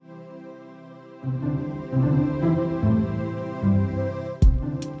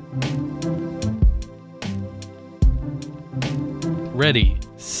Ready,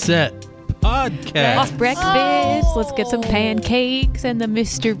 set, podcast. Let's breakfast. Let's get some pancakes and the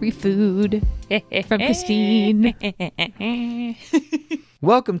mystery food from Christine.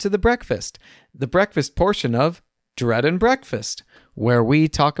 Welcome to The Breakfast, the breakfast portion of Dread and Breakfast, where we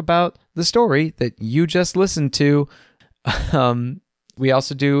talk about the story that you just listened to. We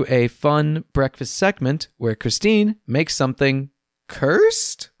also do a fun breakfast segment where Christine makes something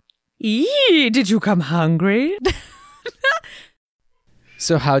cursed. Eee, did you come hungry?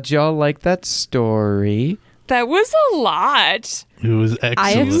 So how'd y'all like that story? That was a lot. It was excellent.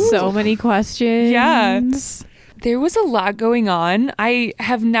 I have so many questions. Yeah. There was a lot going on. I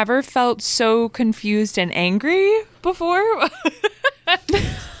have never felt so confused and angry before.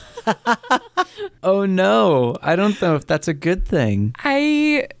 Oh no, I don't know if that's a good thing.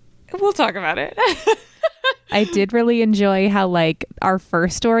 We'll talk about it. I did really enjoy how, like, our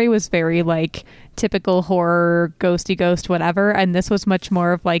first story was very, like, typical horror, ghosty ghost, whatever. And this was much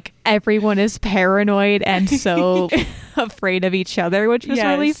more of, like, everyone is paranoid and so afraid of each other, which was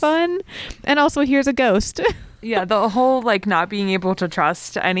really fun. And also, here's a ghost. Yeah, the whole, like, not being able to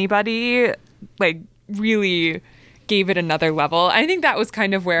trust anybody, like, really gave it another level. I think that was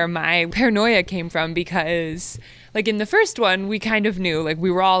kind of where my paranoia came from because, like, in the first one, we kind of knew, like,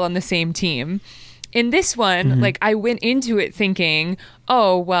 we were all on the same team. In this one, like, I went into it thinking,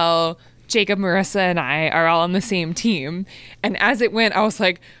 oh, well, Jacob, Marissa, and I are all on the same team. And as it went, I was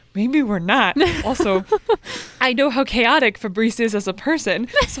like, maybe we're not. Also, I know how chaotic Fabrice is as a person,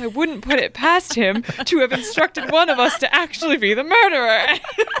 so I wouldn't put it past him to have instructed one of us to actually be the murderer.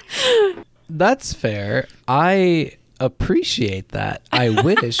 That's fair. I appreciate that. I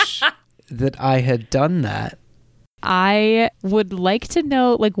wish that I had done that. I would like to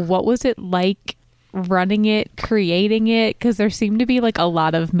know, like, what was it like running it, creating it? Because there seemed to be, like, a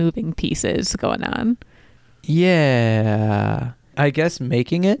lot of moving pieces going on. Yeah. I guess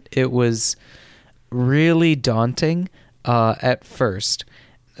making it was really daunting at first.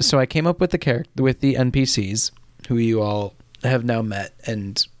 So I came up with the NPCs who you all have now met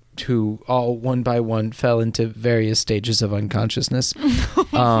and who all one by one fell into various stages of unconsciousness.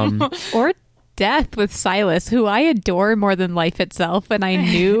 Or death with Silas, who I adore more than life itself, and I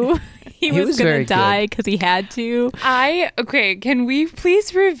knew he was going to die because he had to. Okay, can we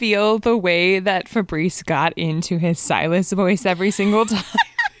please reveal the way that Fabrice got into his Silas voice every single time?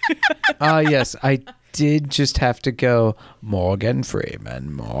 Yes, I did just have to go, Morgan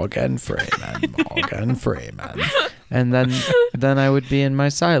Freeman, Morgan Freeman, Morgan Freeman. And then I would be in my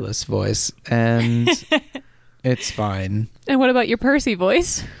Silas voice, and it's fine. And what about your Percy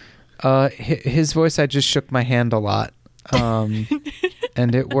voice? His voice, I just shook my hand a lot, and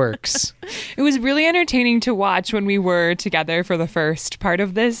it works. It was really entertaining to watch when we were together for the first part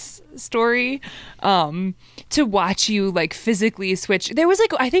of this story, to watch you, like, physically switch. There was,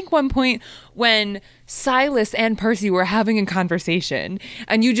 like, I think one point when Silas and Percy were having a conversation,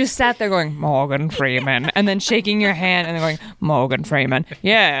 and you just sat there going, Morgan Freeman, and then shaking your hand and then going, Morgan Freeman,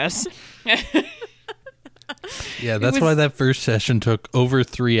 yes. Yeah, that's why that first session took over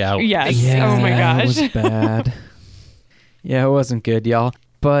 3 hours. Yes. Yeah, Oh my gosh. it was bad. Yeah, it wasn't good, y'all.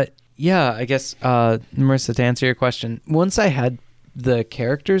 But yeah, I guess, Marissa, to answer your question, once I had the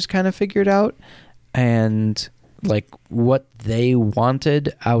characters kind of figured out and, like, what they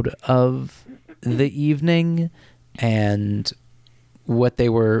wanted out of the evening and what they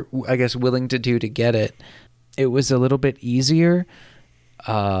were, I guess, willing to do to get it, it was a little bit easier.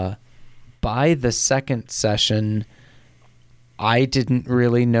 By the second session, I didn't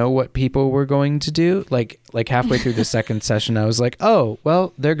really know what people were going to do. Like halfway through the second session, I was like, oh,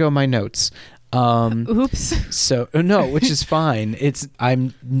 well, there go my notes. Oops. So, no, which is fine.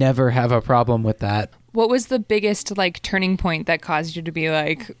 I never have a problem with that. What was the biggest, like, turning point that caused you to be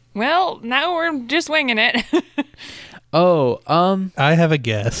like, well, now we're just winging it? I have a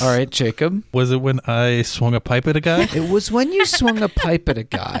guess. All right, Jacob. Was it when I swung a pipe at a guy? It was when you swung a pipe at a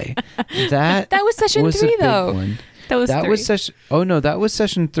guy. That was session was 3, a big though. one. That was session. Oh no, that was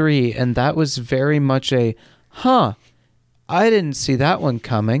session 3, and that was very much a, I didn't see that one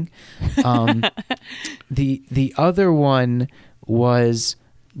coming. The other one was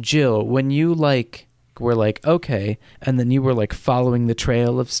Jill, when you, like, were like, okay, and then you were, like, following the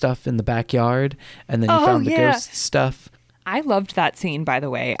trail of stuff in the backyard, and then you found the ghost stuff. I loved that scene, by the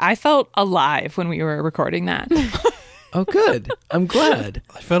way. I felt alive when we were recording that. Oh, good. I'm glad.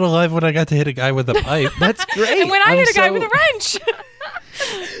 I felt alive when I got to hit a guy with a pipe. That's great. And when I hit a guy with a wrench.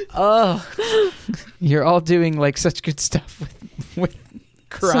 Oh, you're all doing, like, such good stuff with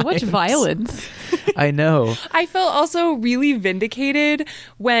So much crimes. violence. I know. I felt also really vindicated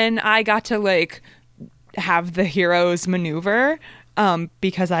when I got to like have the hero's maneuver,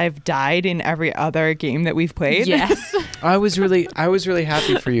 because I've died in every other game that we've played. Yes. I was really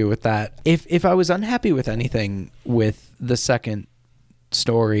happy for you with that. If I was unhappy with anything with the second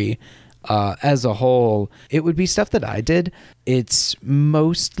story as a whole, it would be stuff that I did. It's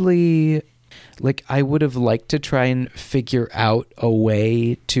mostly like I would have liked to try and figure out a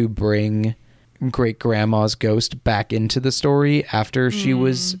way to bring great grandma's ghost back into the story after she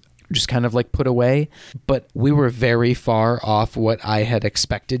was just kind of like put away, but we were very far off what I had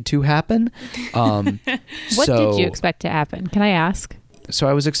expected to happen. What did you expect to happen? Can I ask? So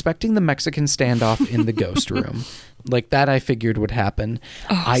I was expecting the Mexican standoff in the ghost room. Like that I figured would happen.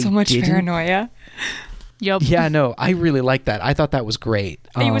 Oh, so much paranoia. Yup. Yeah, no, I really like that. I thought that was great.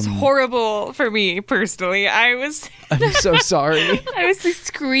 It was horrible for me personally. I'm so sorry. I was like,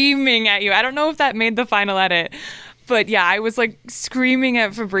 screaming at you. I don't know if that made the final edit, but yeah, I was like screaming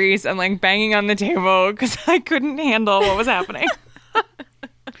at Fabrice and like banging on the table because I couldn't handle what was happening.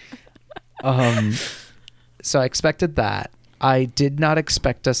 So I expected that. I did not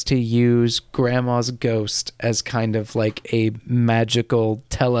expect us to use Grandma's ghost as kind of like a magical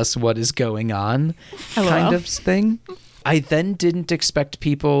tell us what is going on kind of thing. I then didn't expect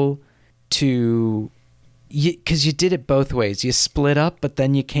people to, because you did it both ways. You split up, but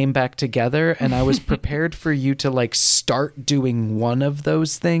then you came back together, and I was prepared for you to like start doing one of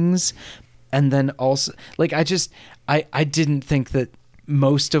those things, and then also like I didn't think that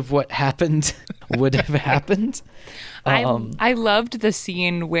most of what happened would have happened. I loved the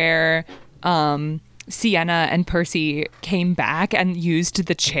scene where Sienna and Percy came back and used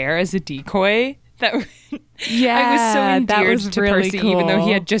the chair as a decoy. That Yeah, I was so endeared that was to really Percy, cool. even though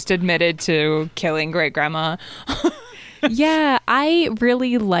he had just admitted to killing great grandma. Yeah, I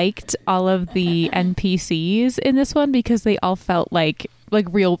really liked all of the NPCs in this one because they all felt like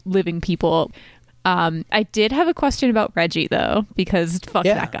real living people. I did have a question about Reggie though, because fuck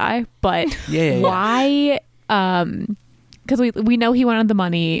that guy. But why? Because we know he wanted the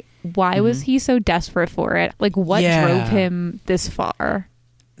money. Why was he so desperate for it? Like, what drove him this far?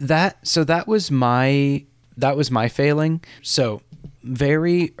 That was my failing. So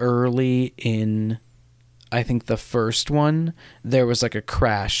very early in, I think the first one, there was like a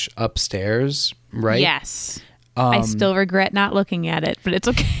crash upstairs, right? Yes. I still regret not looking at it, but it's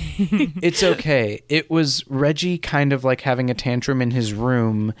okay. It's okay. It was Reggie kind of like having a tantrum in his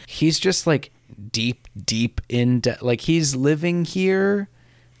room. He's just like deep in like he's living here.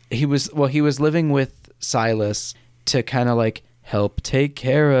 He was living with Silas to kind of like help take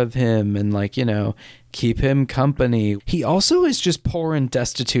care of him and like, you know, keep him company. He also is just poor and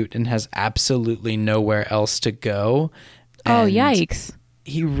destitute and has absolutely nowhere else to go. Oh, And yikes.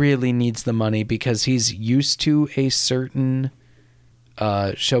 he really needs the money because he's used to a certain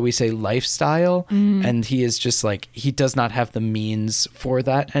shall we say lifestyle, and he is just like he does not have the means for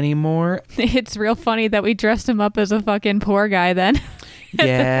that anymore. It's real funny that we dressed him up as a fucking poor guy then. Yeah.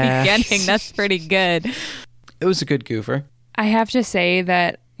 At the beginning. That's pretty good. It was a good goofer. I have to say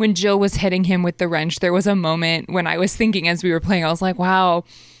that when Jill was hitting him with the wrench, there was a moment when I was thinking as we were playing, I was like, wow,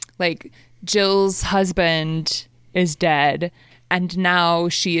 like Jill's husband is dead. And now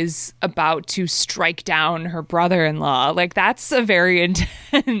she is about to strike down her brother-in-law. Like, that's a very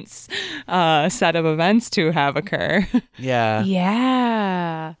intense set of events to have occur. Yeah.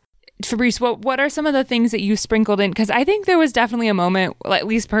 Yeah. Fabrice, what are some of the things that you sprinkled in? Because I think there was definitely a moment, at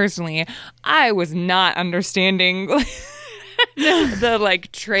least personally, I was not understanding the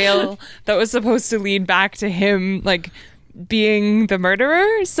like trail that was supposed to lead back to him, like being the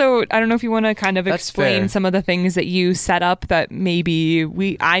murderer. So I don't know if you want to kind of explain some of the things that you set up that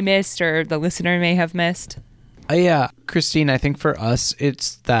maybe I missed or the listener may have missed. Yeah, Christine, I think for us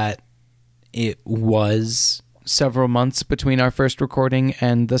it's that it was several months between our first recording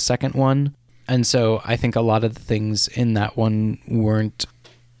and the second one, and so I think a lot of the things in that one weren't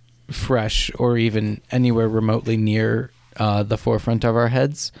fresh or even anywhere remotely near the forefront of our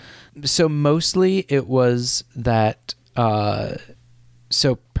heads. So mostly it was that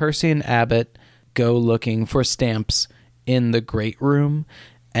so Percy and Abbott go looking for stamps in the great room,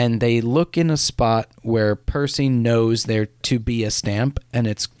 and they look in a spot where Percy knows there to be a stamp, and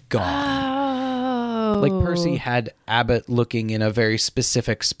it's gone. Oh. Like Percy had Abbott looking in a very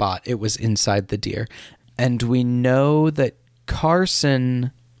specific spot. It was inside the deer. And we know that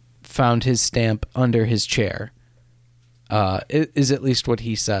Carson found his stamp under his chair. Is at least what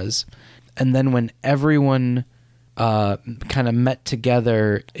he says. And then when everyone kind of met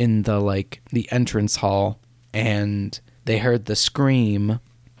together in the entrance hall, and they heard the scream.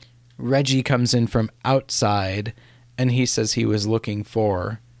 Reggie comes in from outside, and he says he was looking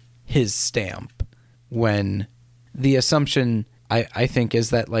for his stamp, when the assumption, I think, is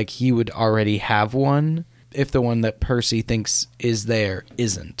that like he would already have one if the one that Percy thinks is there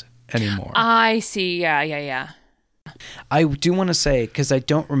isn't anymore. I see. Yeah. I do want to say, because I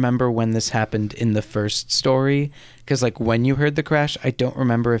don't remember when this happened in the first story, because like when you heard the crash, I don't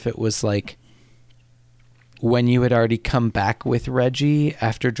remember if it was like when you had already come back with Reggie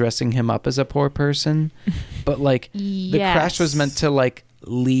after dressing him up as a poor person, but like the crash was meant to like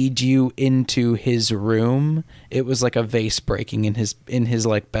lead you into his room. It was like a vase breaking in his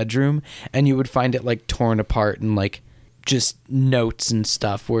like bedroom, and you would find it like torn apart and like just notes and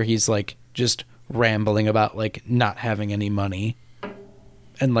stuff where he's like just rambling about like not having any money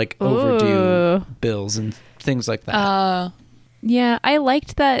and like overdue bills and things like that. Yeah, I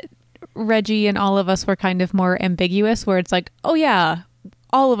liked that Reggie and all of us were kind of more ambiguous, where it's like, oh yeah,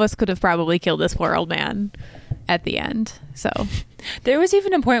 all of us could have probably killed this poor old man at the end. So There was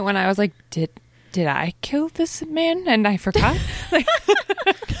even a point when I was like, did I kill this man? And I forgot. Like,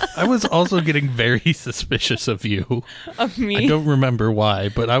 I was also getting very suspicious of you. of me. I don't remember why,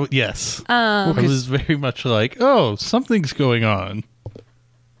 but yes. I was very much like, oh, something's going on.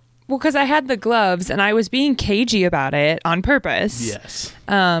 Well, because I had the gloves and I was being cagey about it on purpose. Yes.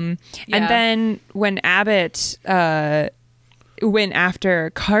 And then when Abbott went after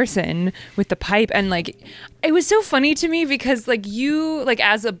Carson with the pipe, and like it was so funny to me because like you, like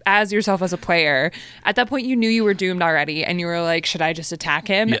as yourself as a player, at that point you knew you were doomed already, and you were like, should I just attack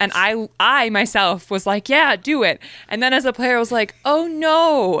him? Yes. And I myself was like, yeah, do it. And then as a player I was like, oh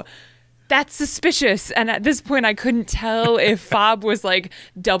no, that's suspicious. And at this point I couldn't tell if Fob was like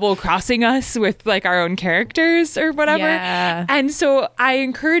double crossing us with like our own characters or whatever. Yeah. And so I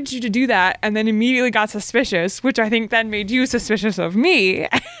encouraged you to do that, and then immediately got suspicious, which I think then made you suspicious of me.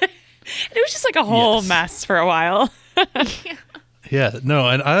 And it was just like a whole mess for a while. Yeah, no,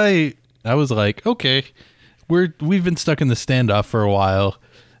 and I was like, okay, we've been stuck in the standoff for a while,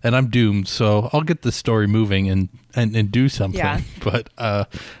 and I'm doomed, so I'll get the story moving and do something. Yeah. But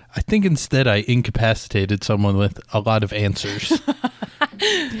I think instead I incapacitated someone with a lot of answers.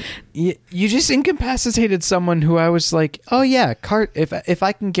 You just incapacitated someone who I was like, oh yeah, if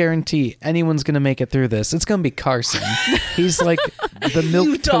I can guarantee anyone's gonna make it through this, it's gonna be Carson. He's like the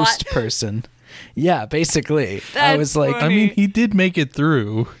milk toast person. Yeah, basically. I was like, I mean, he did make it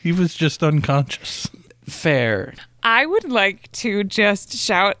through. He was just unconscious. fair. I would like to just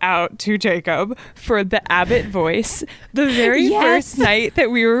shout out to Jacob for the Abbott voice. The very first night that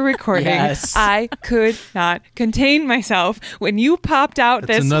we were recording, I could not contain myself. When you popped out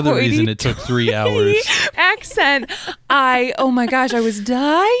That's this another reason it took 3 hours. accent, oh my gosh, I was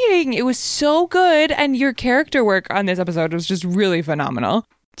dying. It was so good. And your character work on this episode was just really phenomenal.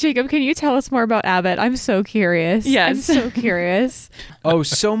 Jacob, can you tell us more about Abbott? I'm so curious. Yes. I'm so curious. Oh,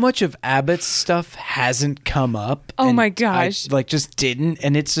 so much of Abbott's stuff hasn't come up. Oh and my gosh. I, just didn't,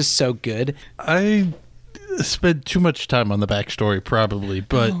 and it's just so good. I spent too much time on the backstory, probably,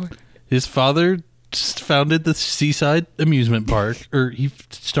 but his father founded the Seaside Amusement Park, or he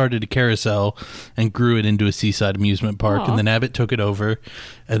started a carousel and grew it into a Seaside Amusement Park, and then Abbott took it over,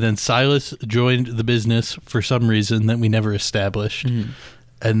 and then Silas joined the business for some reason that we never established.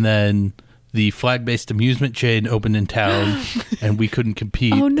 And then the flag-based amusement chain opened in town, and we couldn't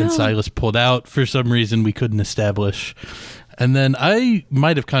compete. Oh, no. And Silas pulled out for some reason we couldn't establish. And then I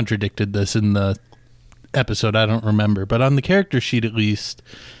might have contradicted this in the episode. I don't remember. But on the character sheet, at least,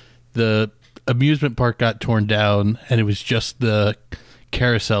 the amusement park got torn down, and it was just the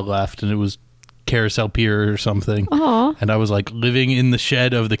carousel left, and it was Carousel Pier or something. Aw. And I was like living in the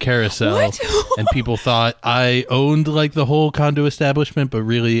shed of the carousel, and people thought I owned like the whole condo establishment, but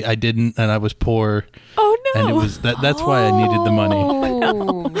really I didn't, and I was poor. Oh no. And it was that's why I needed the money.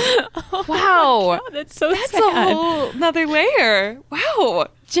 Oh, wow. That's so That's sad. a whole another layer. Wow.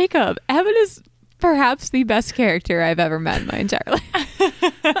 Jacob, Abbott is perhaps the best character I've ever met in my entire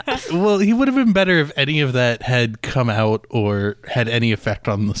life. Well, he would have been better if any of that had come out or had any effect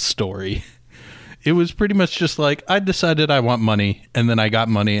on the story. It was pretty much just like, I decided I want money, and then I got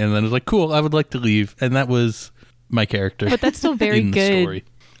money, and then it was like, cool, I would like to leave. And that was my character. But that's still very in the good. story.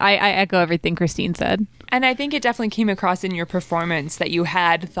 I echo everything Christine said. And I think it definitely came across in your performance that you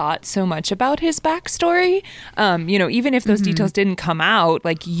had thought so much about his backstory. Even if those details didn't come out,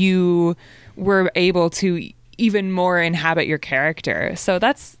 like you were able to even more inhabit your character. So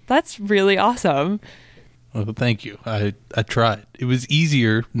that's really awesome. Well, thank you. I tried. It was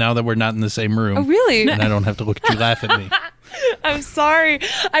easier now that we're not in the same room. Oh, really? And I don't have to look at you laugh at me. I'm sorry.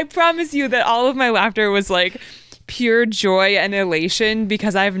 I promise you that all of my laughter was like pure joy and elation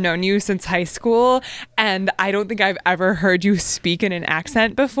because I've known you since high school, and I don't think I've ever heard you speak in an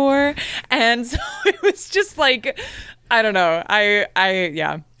accent before. And so it was just like, I don't know.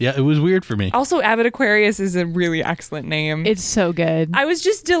 Yeah. Yeah, it was weird for me. Also, Abbott Aquarius is a really excellent name. It's so good. I was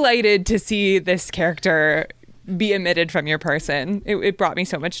just delighted to see this character be omitted from your person. It brought me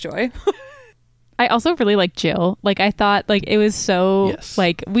so much joy. I also really like Jill. Like, I thought, like, it was so, Yes.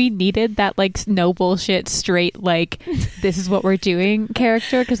 like, we needed that, like, no bullshit, straight, like, this is what we're doing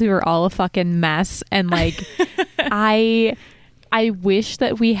character, because we were all a fucking mess. And, like, I wish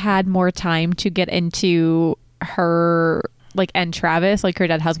that we had more time to get into her, like, and Travis, like, her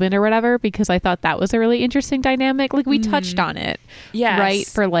dead husband or whatever, because I thought that was a really interesting dynamic. Like, we touched on it. Yes. Right?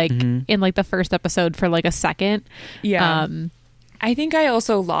 For, like, in, like, the first episode for, like, a second. Yeah. I think I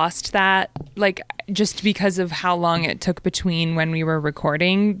also lost that, like, just because of how long it took between when we were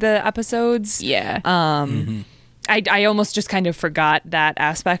recording the episodes. Yeah. I almost just kind of forgot that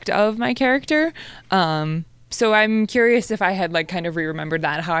aspect of my character. So I'm curious if I had, like, kind of re-remembered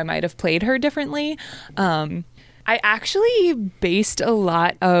that, how I might have played her differently. I actually based a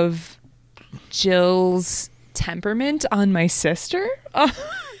lot of Jill's temperament on my sister.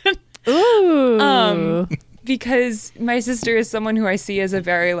 Ooh. Because my sister is someone who I see as a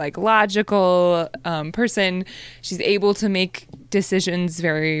very, like, logical person. She's able to make decisions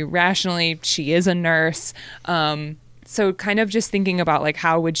very rationally. She is a nurse. So kind of just thinking about, like,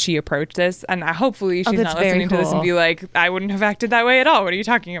 how would she approach this? And hopefully she's that's not listening to very this and cool. be like, I wouldn't have acted that way at all. What are you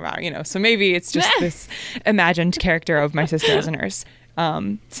talking about? You know, so maybe it's just this imagined character of my sister as a nurse.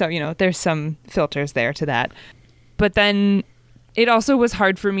 So, you know, there's some filters there to that. But then it also was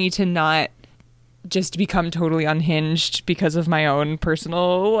hard for me to not just become totally unhinged because of my own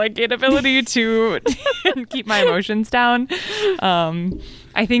personal, like, inability to keep my emotions down.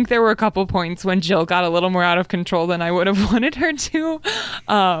 I think there were a couple points when Jill got a little more out of control than I would have wanted her to.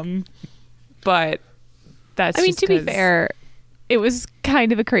 But that's, I mean, just to be 'cause- fair, it was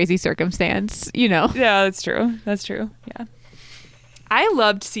kind of a crazy circumstance, you know? Yeah, that's true. That's true. Yeah. I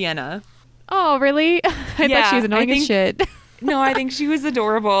loved Sienna. Oh, really? I Yeah, thought she was annoying I as shit. No, I think she was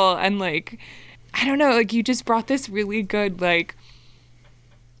adorable, and, like, I don't know, like, you just brought this really good, like,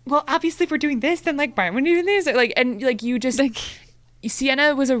 well, obviously if we're doing this, then, like, why would we do this? Like, and, like, you just, Like,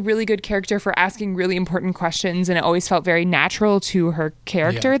 Sienna was a really good character for asking really important questions, and it always felt very natural to her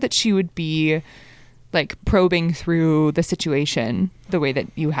character Yeah. that she would be, like, probing through the situation the way that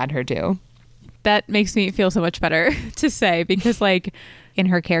you had her do. that makes me feel so much better to say, because, like, in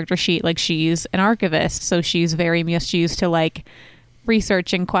her character sheet, like, she's an archivist, so she's very much used to, like,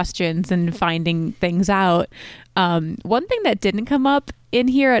 researching questions and finding things out. One thing that didn't come up in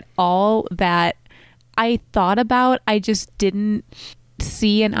here at all that I thought about, I just didn't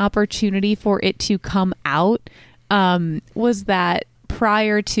see an opportunity for it to come out, was that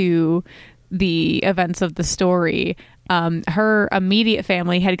prior to the events of the story, her immediate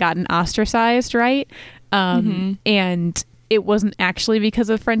family had gotten ostracized, right? And it wasn't actually because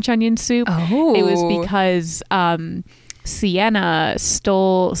of French onion soup. Oh. It was because Sienna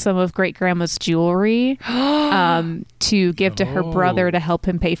stole some of great grandma's jewelry to give to her brother to help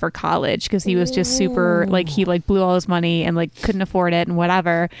him pay for college, because he was just super, like, he, like, blew all his money and, like, couldn't afford it and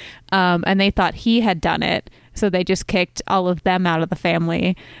whatever. And they thought he had done it, so they just kicked all of them out of the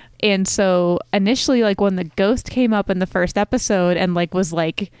family. And so initially, like, when the ghost came up in the first episode and, like, was,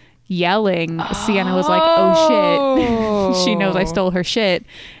 like, yelling, Sienna was like, oh shit, she knows I stole her shit.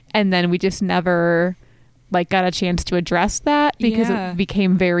 And then we just never, like, got a chance to address that, because Yeah. it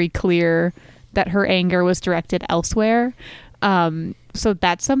became very clear that her anger was directed elsewhere. So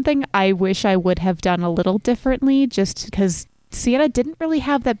that's something I wish I would have done a little differently, just because Sienna didn't really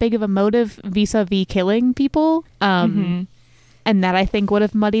have that big of a motive vis-a-vis killing people. And that, I think, would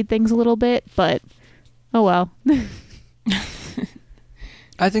have muddied things a little bit, but oh well.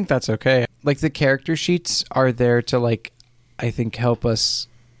 I think that's okay. Like, the character sheets are there to, like, I think help us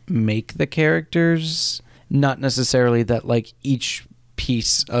make the characters, not necessarily that, like, each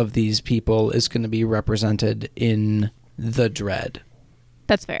piece of these people is going to be represented in the dread.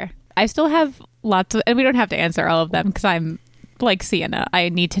 That's fair. I still have lots of, and we don't have to answer all of them, because I'm like Sienna. I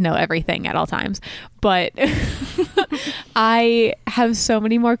need to know everything at all times. But I have so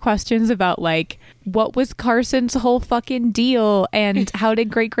many more questions about, like, what was Carson's whole fucking deal, and how did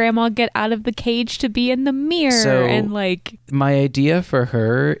great grandma get out of the cage to be in the mirror? So- and, like, My idea for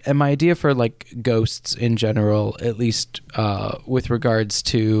her, and my idea for, like, ghosts in general, at least with regards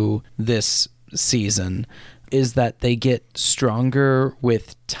to this season, is that they get stronger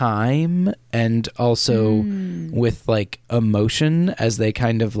with time and also with, like, emotion as they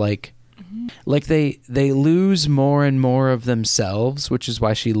kind of, like, Like they lose more and more of themselves, which is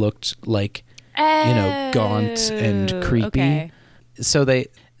why she looked like, gaunt and creepy. Okay. So they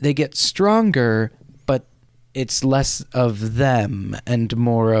get stronger, but it's less of them and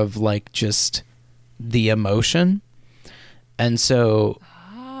more of like just the emotion. And so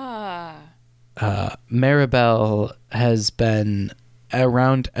Maribel has been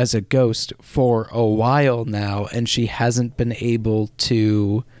around as a ghost for a while now, and she hasn't been able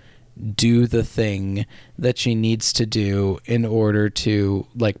to do the thing that she needs to do in order to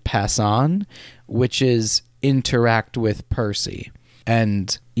like pass on, which is interact with Percy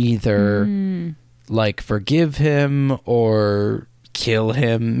and either like forgive him or kill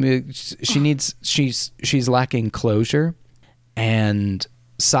him. She's lacking closure, and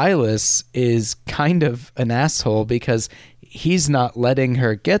Silas is kind of an asshole because he's not letting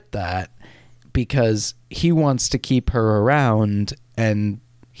her get that because he wants to keep her around, and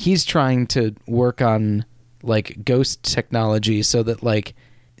he's trying to work on like ghost technology so that like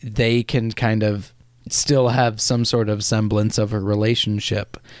they can kind of still have some sort of semblance of a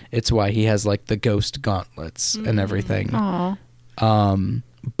relationship. It's why he has like the ghost gauntlets and everything. Aww.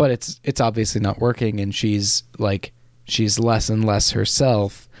 But it's obviously not working, and she's less and less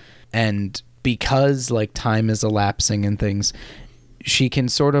herself, and because like time is elapsing and things, she can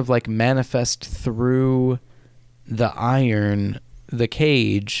sort of like manifest through the iron, the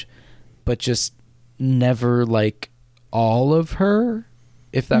cage, but just never like all of her,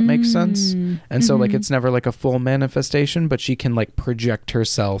 if that makes sense. And so like it's never like a full manifestation, but she can like project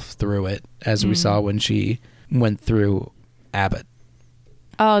herself through it, as we saw when she went through Abbott.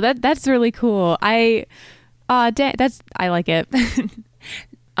 Oh, that's really cool. I like it.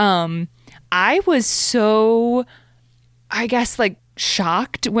 I was so, I guess, like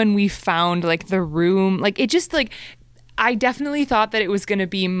shocked when we found like the room. Like it just like, I definitely thought that it was going to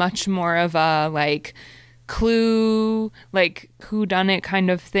be much more of a like Clue, like whodunit kind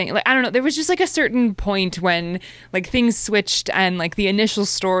of thing. Like I don't know, there was just like a certain point when like things switched, and like the initial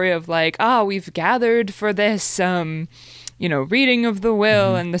story of like, we've gathered for this reading of the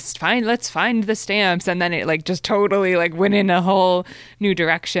will and let's find the stamps, and then it like just totally like went in a whole new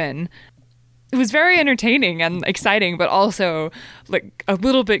direction. It was very entertaining and exciting, but also like a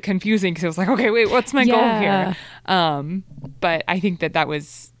little bit confusing because it was like, okay, wait, what's my goal here? But I think that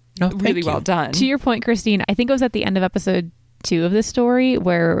was really well done. To your point, Christine, I think it was at the end of episode 2 of this story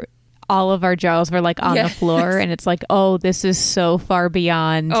where all of our jaws were like on the floor, and it's like, oh, this is so far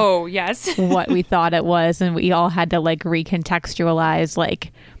beyond what we thought it was, and we all had to like recontextualize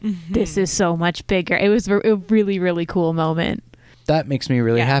like this is so much bigger. It was a really, really cool moment. That makes me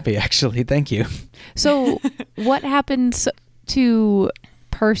really happy, actually. Thank you. So what happens to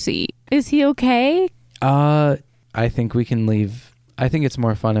Percy? Is he okay? I think we can leave. I think it's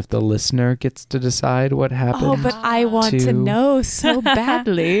more fun if the listener gets to decide what happened. Oh, but I want to know so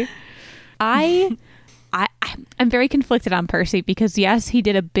badly. I'm very conflicted on Percy because yes, he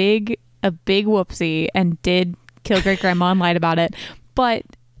did a big whoopsie and did kill great grandma and lied about it, but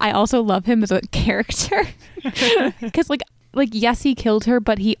I also love him as a character because like yes, he killed her,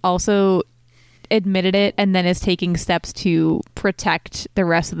 but he also admitted it and then is taking steps to protect the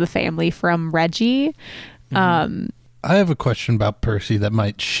rest of the family from Reggie. I have a question about Percy that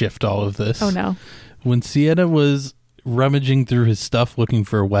might shift all of this. Oh no. When Sienna was rummaging through his stuff looking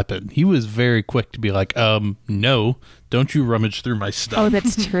for a weapon, he was very quick to be like, no, don't you rummage through my stuff. Oh,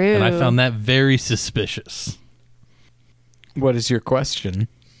 that's true. And I found that very suspicious. What is your question?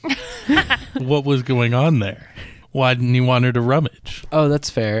 What was going on there? Why didn't he want her to rummage? Oh, that's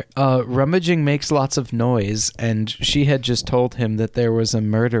fair. Rummaging makes lots of noise, and she had just told him that there was a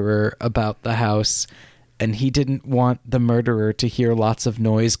murderer about the house, and he didn't want the murderer to hear lots of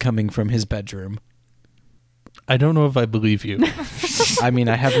noise coming from his bedroom. I don't know if I believe you. I mean,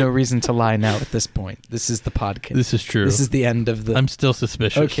 I have no reason to lie now at this point. This is the podcast. This is true. This is the end of the... I'm still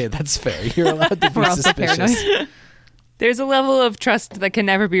suspicious. Okay, that's fair. You're allowed to be suspicious. There's a level of trust that can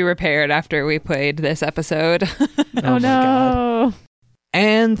never be repaired after we played this episode. Oh no. God.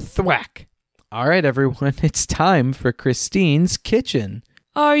 And thwack. All right, everyone. It's time for Christine's Kitchen.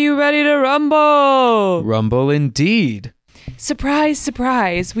 Are you ready to rumble? Rumble indeed. Surprise,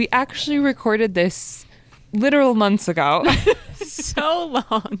 surprise. We actually recorded this literal months ago. So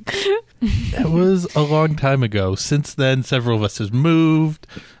long. That was a long time ago. Since then, several of us have moved.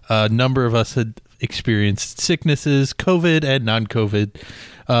 A number of us had experienced sicknesses, COVID and non-COVID.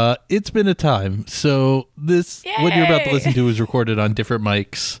 It's been a time. So what you're about to listen to was recorded on different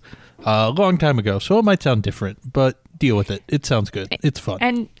mics a long time ago. So it might sound different, but deal with it. It sounds good. It's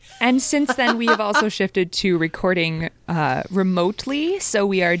fun. And since then, we have also shifted to recording remotely. So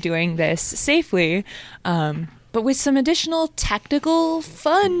we are doing this safely, but with some additional tactical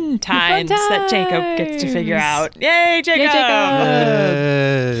fun times that Jacob gets to figure out. Yay, Jacob!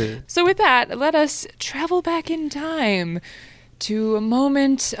 Yay, Jacob! So with that, let us travel back in time to a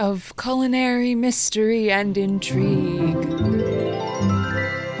moment of culinary mystery and intrigue.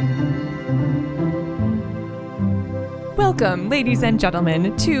 Welcome, ladies and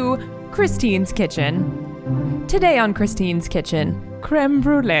gentlemen, to Christine's Kitchen. Today on Christine's Kitchen, creme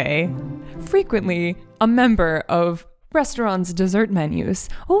brulee. Frequently a member of restaurants' dessert menus.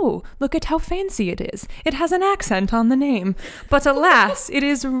 Oh, look at how fancy it is. It has an accent on the name. But alas, it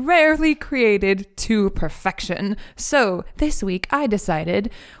is rarely created to perfection. So this week I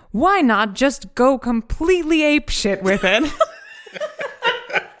decided, why not just go completely apeshit with it?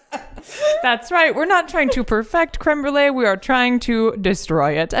 That's right. We're not trying to perfect creme brulee. We are trying to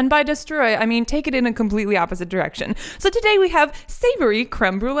destroy it. And by destroy, I mean take it in a completely opposite direction. So today we have savory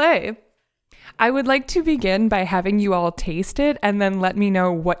creme brulee. I would like to begin by having you all taste it and then let me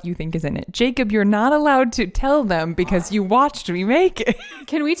know what you think is in it. Jacob, you're not allowed to tell them because you watched me make it.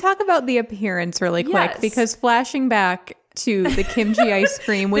 Can we talk about the appearance really quick? Yes. Because flashing back to the kimchi ice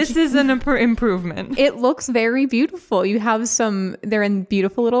cream, which This is an improvement. it looks very beautiful. You have they're in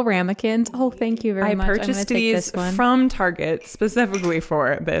beautiful little ramekins. Oh, thank you very I much. I'm purchased gonna take these this one. from Target specifically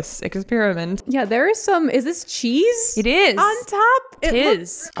for this experiment. Yeah, there is is this cheese? It is. On top? It looks-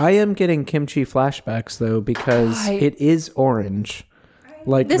 is. I am getting kimchi flashbacks though because it is orange,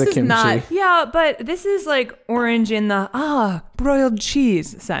 like This the is kimchi. not- Yeah, but this is like orange in the broiled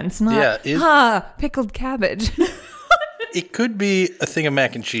cheese sense, not pickled cabbage. It could be a thing of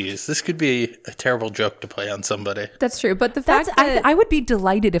mac and cheese. This could be a terrible joke to play on somebody. That's true. But the fact that I would be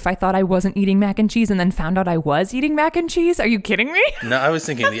delighted if I thought I wasn't eating mac and cheese and then found out I was eating mac and cheese. Are you kidding me? No, I was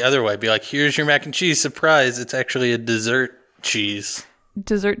thinking the other way. Be like, here's your mac and cheese. Surprise. It's actually a dessert cheese.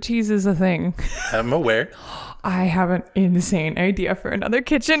 Dessert cheese is a thing. I'm aware. I have an insane idea for another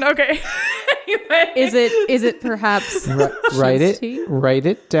kitchen. Okay. Anyway. is it perhaps Write tea? write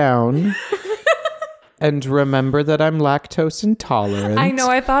it down, and remember that I'm lactose intolerant. I know.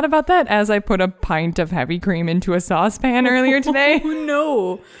 I thought about that as I put a pint of heavy cream into a saucepan earlier today. Oh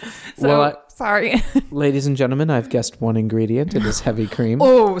no. So, Well, sorry. Ladies and gentlemen, I've guessed one ingredient. It is heavy cream.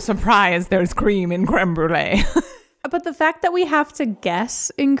 Oh, surprise. There's cream in creme brulee. But the fact that we have to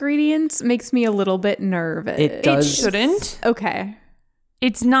guess ingredients makes me a little bit nervous. It does. It shouldn't. Okay.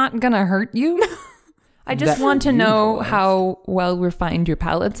 It's not gonna hurt you. I just That want to you know have. how well refined your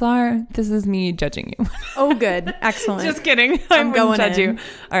palates are. This is me judging you. Oh, good. Excellent. Just kidding. I'm I wouldn't going judge in. you.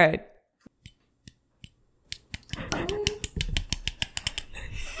 All right.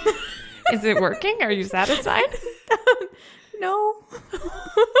 Is it working? Are you satisfied? No.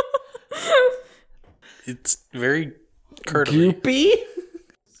 It's very curdly. Goopy?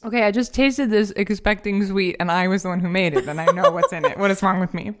 Okay, I just tasted this expecting sweet, and I was the one who made it, and I know what's in it. What is wrong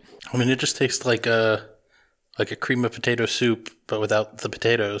with me? I mean, it just tastes like a cream of potato soup, but without the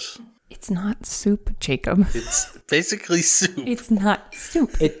potatoes. It's not soup, Jacob. It's basically soup. It's not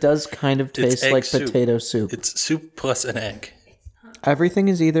soup. It does kind of It's taste egg like soup. potato soup. It's soup plus an egg. Everything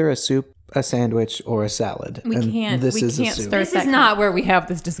is either a soup, a sandwich, or a salad. We and can't- This we is can't a soup. start- This is not where we have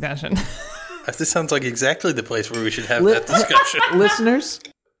this discussion. This sounds like exactly the place where we should have Li- that discussion. Listeners,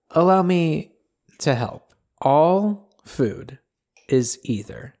 allow me to help. All food is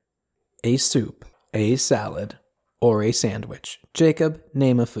either a soup, a salad, or a sandwich. Jacob,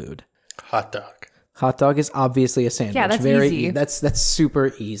 name a food. Hot dog. Hot dog is obviously a sandwich. Yeah, that's Very easy. That's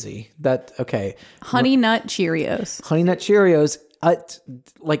super easy. Okay. Honey Nut Cheerios. Honey Nut Cheerios,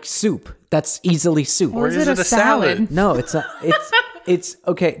 like soup. That's easily soup. Or is it a salad? No, it's not. It's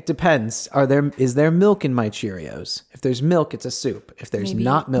okay. Depends. Is there milk in my Cheerios? If there's milk, it's a soup. If there's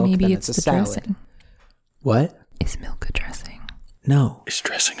not milk, maybe then it's it's a the salad. dressing. What? Is milk a dressing? No. Is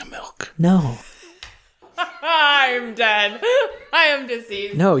dressing a milk? No. I'm dead. I am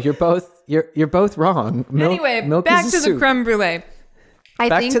deceased. No. You're both wrong. Milk, Anyway, milk back is to a the soup. creme brulee.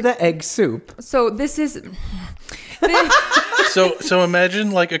 Back to the egg soup. So this is So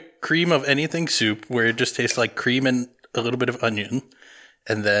imagine like a cream of anything soup where it just tastes like cream and a little bit of onion,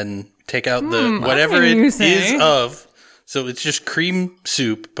 and then take out the whatever what it you is say. of. So it's just cream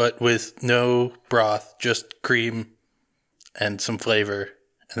soup, but with no broth, just cream and some flavor,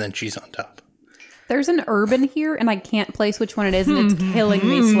 and then cheese on top. There's an herb in here, and I can't place which one it is, and it's killing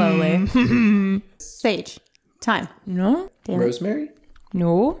me slowly. Sage. Time. no, Rosemary.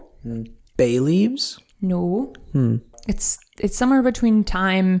 no, Bay leaves. no. It's somewhere between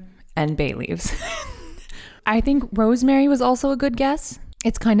thyme and bay leaves. I think rosemary was also a good guess.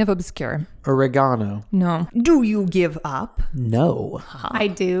 It's kind of obscure. Oregano. No. Do you give up? No, I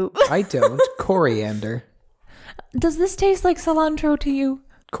do. I don't. Coriander. Does this taste like cilantro to you?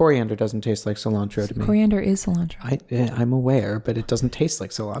 Coriander doesn't taste like cilantro to me. Coriander is cilantro. I'm aware, but it doesn't taste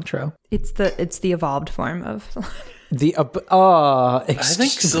like cilantro. It's the evolved form of. The I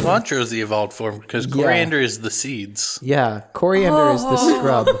think cilantro is the evolved form because coriander is the seeds. Yeah, coriander is the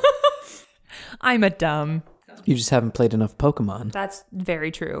scrub. I'm a dumb. You just haven't played enough Pokemon. That's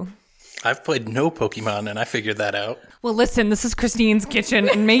very true. I've played no Pokemon and I figured that out. Well, listen, this is Christine's kitchen,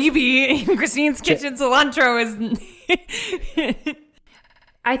 and maybe in Christine's kitchen cilantro is.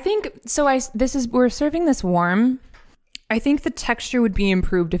 I think so. We're serving this warm. I think the texture would be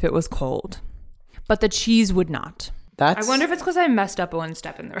improved if it was cold, but the cheese would not. I wonder if it's because I messed up one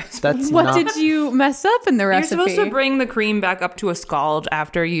step in the recipe. That's What not, did you mess up in the recipe? You're supposed to bring the cream back up to a scald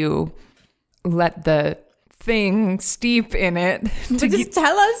after you let the thing steep in it Just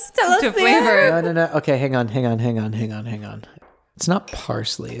tell us to flavor it. No. Okay, hang on. It's not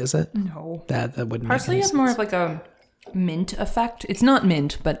parsley, is it? No. That wouldn't Parsley make has any more sense. of like a mint effect. It's not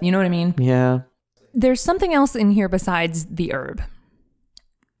mint, but you know what I mean? Yeah. There's something else in here besides the herb.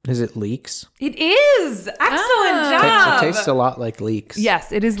 Is it leeks? It is. Excellent job. It tastes a lot like leeks.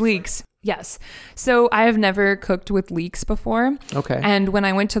 Yes, it is leeks. Yes. So I have never cooked with leeks before. Okay. And when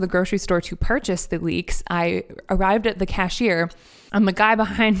I went to the grocery store to purchase the leeks, I arrived at the cashier, and the guy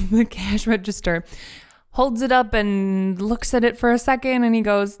behind the cash register holds it up and looks at it for a second, and he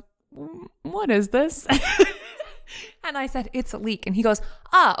goes, "What is this?" And I said, "It's a leek." And he goes,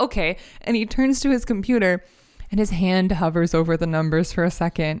 "Ah, okay." And he turns to his computer, and his hand hovers over the numbers for a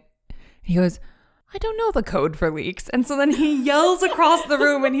second. He goes, "I don't know the code for leeks." And so then he yells across the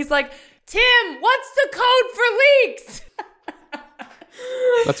room, and he's like, "Tim, what's the code for leeks?"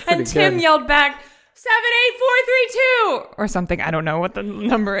 That's pretty And Tim good. yelled back, 78432 or something. I don't know what the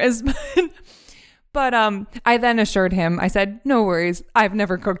number is. But I then assured him, I said, "No worries. I've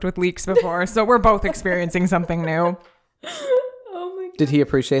never cooked with leeks before, so we're both experiencing something new." Did he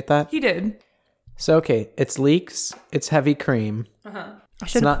appreciate that? He did. So okay, it's leeks, it's heavy cream.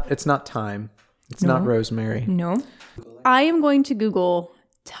 It's not thyme. It's not rosemary. No. I am going to Google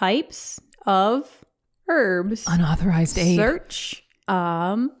types of herbs. Unauthorized aid. Search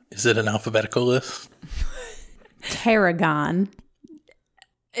Is it an alphabetical list? tarragon.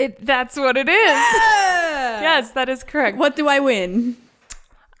 That's what it is. Yes, that is correct. What do I win?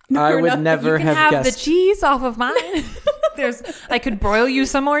 I would nothing. never You can have have the guessed. cheese off of mine. I could broil you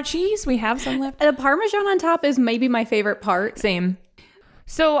some more cheese. We have some left. The Parmesan on top is maybe my favorite part. Same.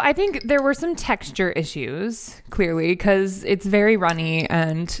 So I think there were some texture issues, clearly, because it's very runny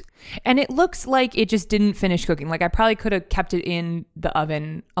and it looks like it just didn't finish cooking. Like I probably could have kept it in the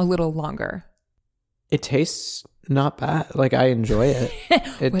oven a little longer. It tastes not bad. Like I enjoy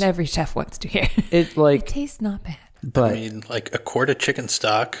it. What every chef wants to hear. It like, It tastes not bad. but I mean, like a quart of chicken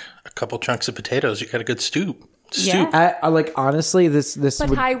stock, a couple chunks of potatoes, you got a good stew. Yeah. Soup. I like honestly, this But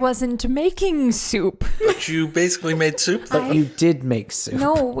would. I wasn't making soup. But you basically made soup. But you did make soup.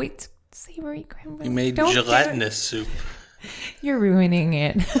 No, wait. Savory cranberry. You made Don't do it. gelatinous soup. You're ruining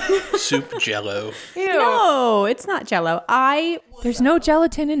it. Soup jello. No, it's not Jello. There's no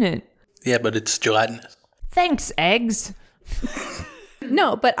gelatin in it. Yeah, but it's gelatinous. Thanks, eggs.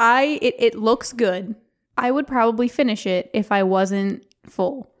 No, but it looks good. I would probably finish it if I wasn't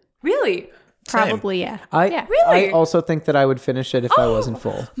full. Really? Probably, yeah. I also think that I would finish it if I wasn't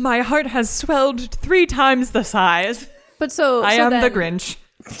full. My heart has swelled 3 times the size. But so I so am the then- Grinch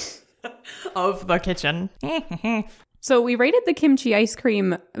of the kitchen. So we rated the kimchi ice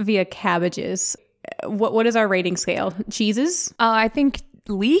cream via cabbages. What is our rating scale? Cheeses? I think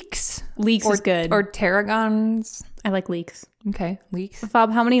leeks. Leeks is good. Or tarragons. I like leeks. Okay, leeks.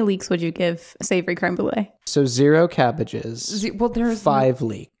 Fob, how many leeks would you give savory creme brulee? So 0 cabbages, Well, there's 5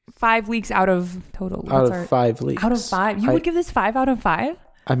 leeks. 5 leeks out of total. Out What's of our- 5 leeks. Out of 5. You would give this 5 out of 5?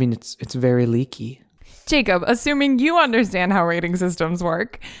 I mean, it's very leaky. Jacob, assuming you understand how rating systems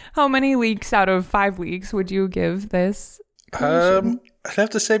work, how many leeks out of 5 leeks would you give this? I'd have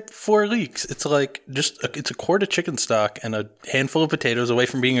to say 4 leeks. It's like it's a quart of chicken stock and a handful of potatoes away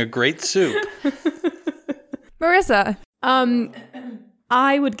from being a great soup. Marissa.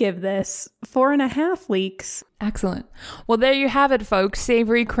 I would give this 4.5 leeks. Excellent. Well, there you have it, folks.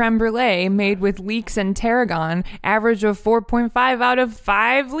 Savory creme brulee made with leeks and tarragon, average of 4.5 out of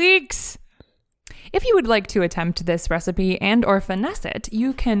 5 leeks. If you would like to attempt this recipe and or finesse it,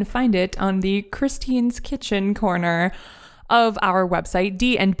 you can find it on the Christine's Kitchen corner of our website,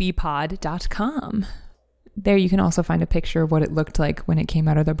 dnbpod.com. There you can also find a picture of what it looked like when it came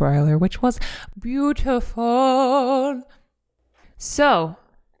out of the broiler, which was beautiful. So,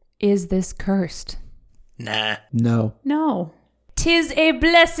 is this cursed? Nah. No. No. 'Tis a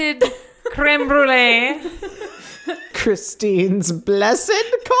blessed creme brulee. Christine's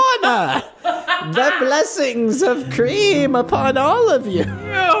blessed corner. The blessings of cream upon all of you.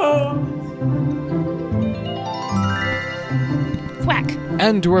 Whack.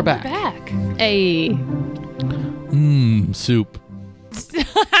 And we're back. Back. Hey. Soup.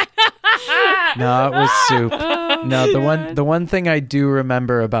 No, it was soup. No, the one thing I do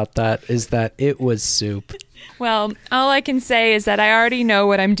remember about that is that it was soup. Well, all I can say is that I already know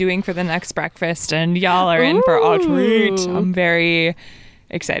what I'm doing for the next breakfast, and y'all are in for a treat. I'm very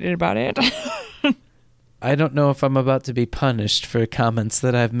excited about it. I don't know if I'm about to be punished for comments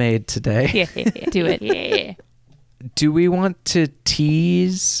that I've made today. Do it. Yeah. Do we want to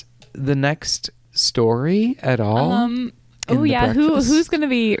tease the next story at all? Oh yeah, who's going to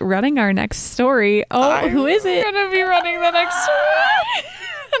be running our next story? Oh, who is it? I'm going to be running the next story.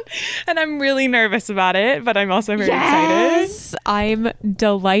 And I'm really nervous about it, but I'm also very excited. Yes, I'm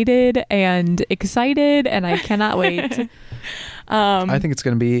delighted and excited, and I cannot wait. I think it's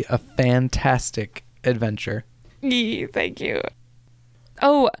going to be a fantastic adventure. Thank you.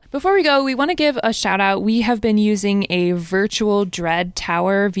 Oh, before we go, we want to give a shout out. We have been using a virtual Dread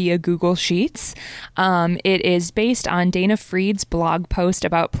Tower via Google Sheets. It is based on Dana Freed's blog post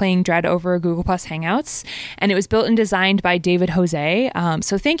about playing Dread over Google Plus Hangouts, and it was built and designed by David Jose.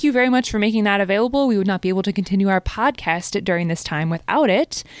 So thank you very much for making that available. We would not be able to continue our podcast during this time without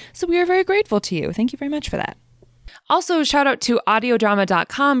it. So we are very grateful to you. Thank you very much for that. Also, shout out to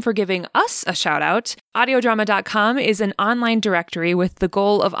audiodrama.com for giving us a shout out. Audiodrama.com is an online directory with the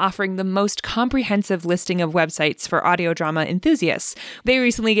goal of offering the most comprehensive listing of websites for audio drama enthusiasts. They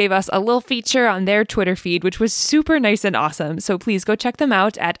recently gave us a little feature on their Twitter feed, which was super nice and awesome. So please go check them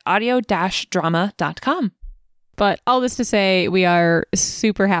out at audio-drama.com. But all this to say, we are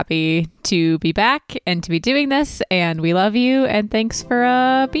super happy to be back and to be doing this, and we love you, and thanks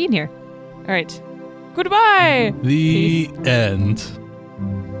for being here. All right. Goodbye. The end.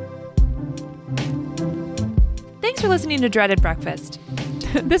 Thanks for listening to Dreaded Breakfast.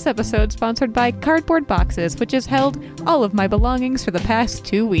 This episode sponsored by Cardboard Boxes, which has held all of my belongings for the past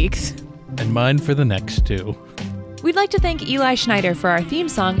 2 weeks. And mine for the next 2. We'd like to thank Eli Schneider for our theme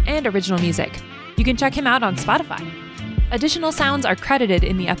song and original music. You can check him out on Spotify. Additional sounds are credited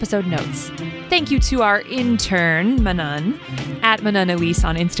in the episode notes. Thank you to our intern, Manan, at Manan Elise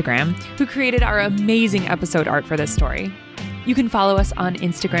on Instagram, who created our amazing episode art for this story. You can follow us on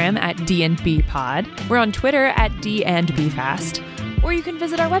Instagram at DNBpod. We're on Twitter at DandBfast. Or you can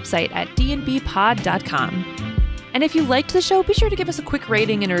visit our website at dnbpod.com. And if you liked the show, be sure to give us a quick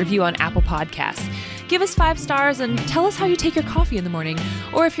rating and a review on Apple Podcasts. Give us 5 stars and tell us how you take your coffee in the morning.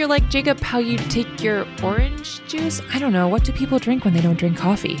 Or if you're like Jacob, how you take your orange juice. I don't know, what do people drink when they don't drink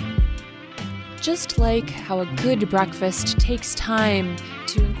coffee? Just like how a good breakfast takes time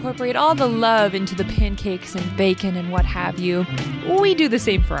to incorporate all the love into the pancakes and bacon and what have you, we do the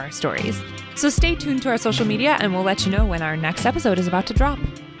same for our stories. So stay tuned to our social media and we'll let you know when our next episode is about to drop.